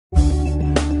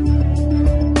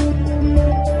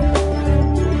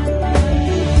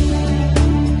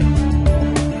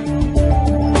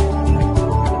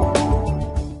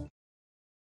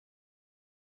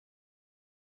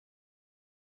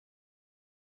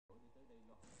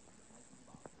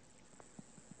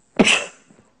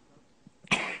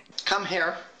I'm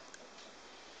here.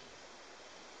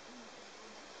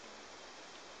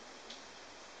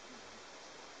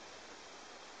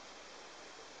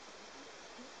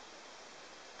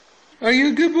 Are you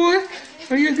a good boy?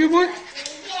 Are you a good boy?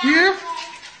 Yeah?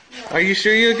 Are you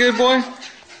sure you're a good boy?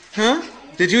 Huh?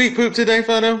 Did you eat poop today,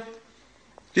 Photo?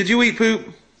 Did you eat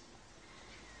poop?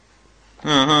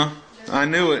 Uh-huh. I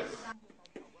knew it.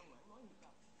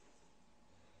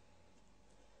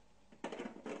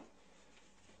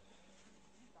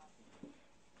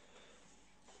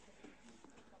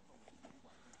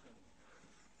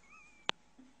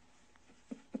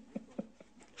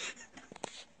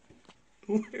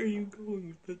 Where are you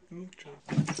going with that milk jug?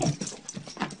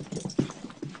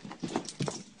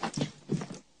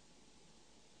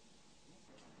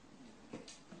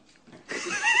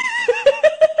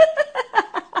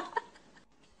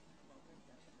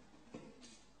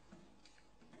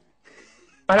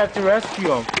 I have to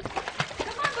rescue him.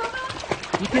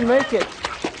 You can make it.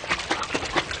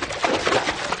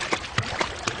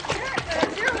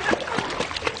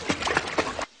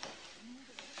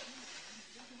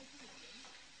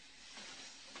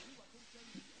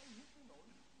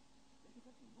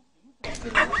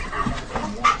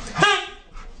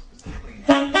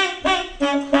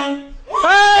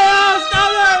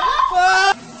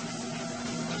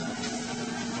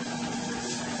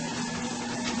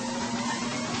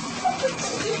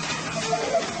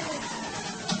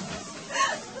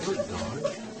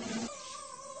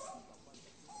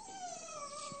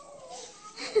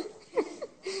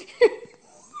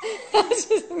 That's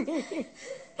just mean.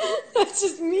 That's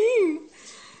just mean.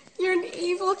 You're an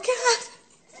evil cat.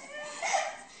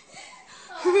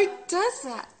 Who does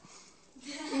that?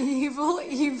 Evil,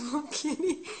 evil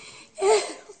kitty.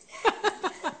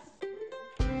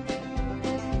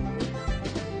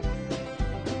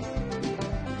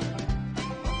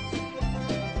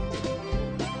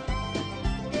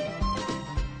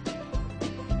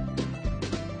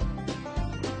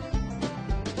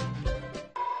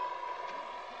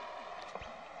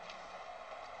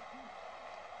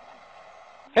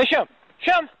 Hey, Shum!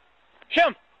 Shum!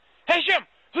 Shum! Hey, Shum!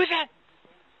 Who's that?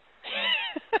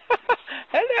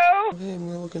 Hello! Hey, I'm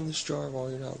gonna look in this jar while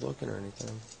you're not looking or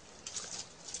anything.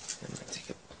 I'm gonna take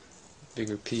a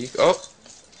bigger peek. Oh!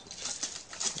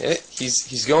 Yeah,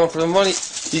 he's going for the money.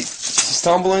 He's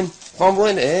tumbling,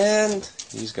 and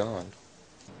he's gone.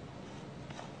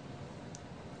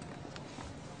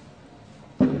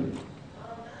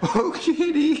 Oh,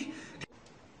 kitty.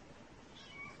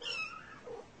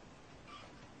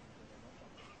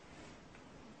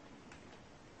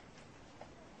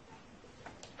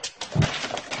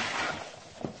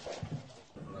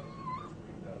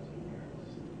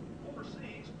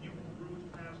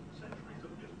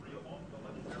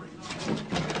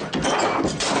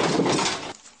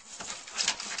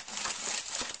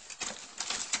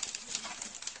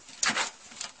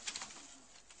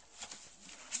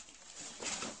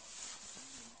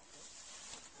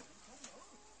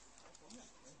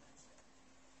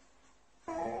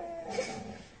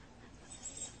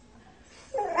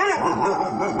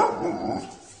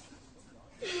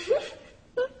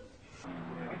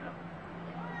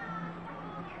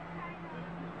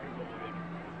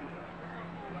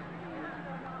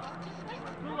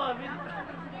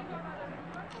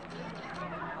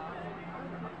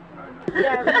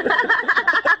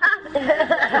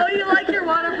 Oh, you like your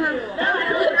waterproof?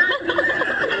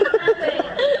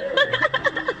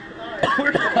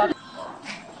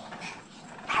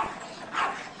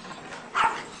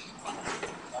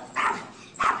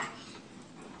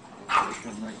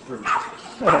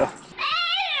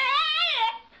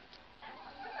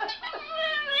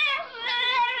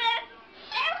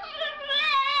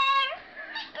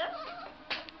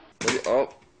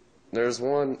 Oh, there's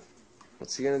one.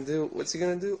 What's he gonna do? What's he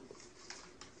gonna do?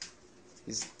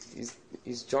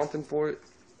 He's jumping for it.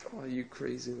 Oh, you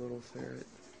crazy little ferret.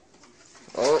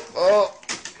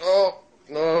 Oh,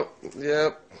 no,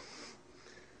 yep.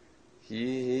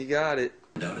 He got it.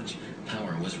 Outage,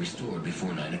 power was restored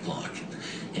before 9 o'clock.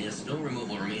 And snow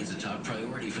removal remains a top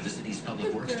priority for the city's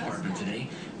Public Works Department today.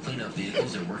 Cleanup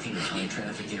vehicles are working in high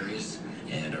traffic areas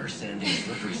and are sanding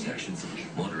slippery sections.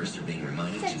 Motorists are being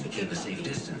reminded to keep a safe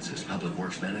distance, as Public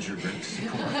Works Manager Greg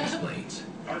Sikora explains.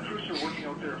 Our crews are working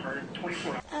out there hard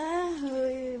 24 hours.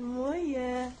 Ahoy,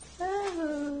 moja.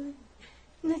 Ahoy.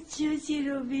 Na co si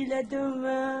robila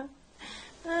doma?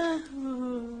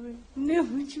 Ahoy.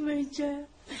 Nebudź moja.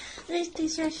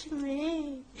 Jesteś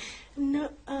śmiej. No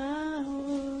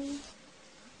ahoj.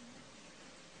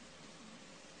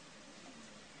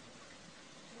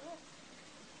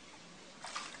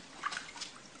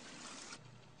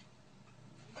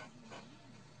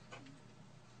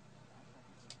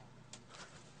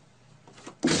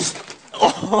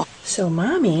 So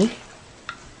Mommy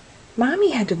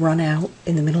had to run out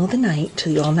in the middle of the night to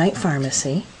the all-night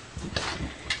pharmacy,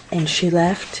 and she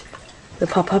left the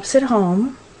pup-ups at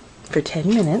home for 10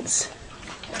 minutes,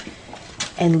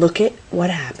 and look at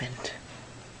what happened.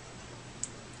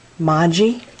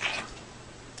 Maji,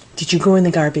 did you go in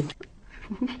the garbage?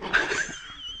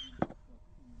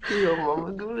 Your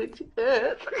mama do what you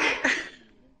said.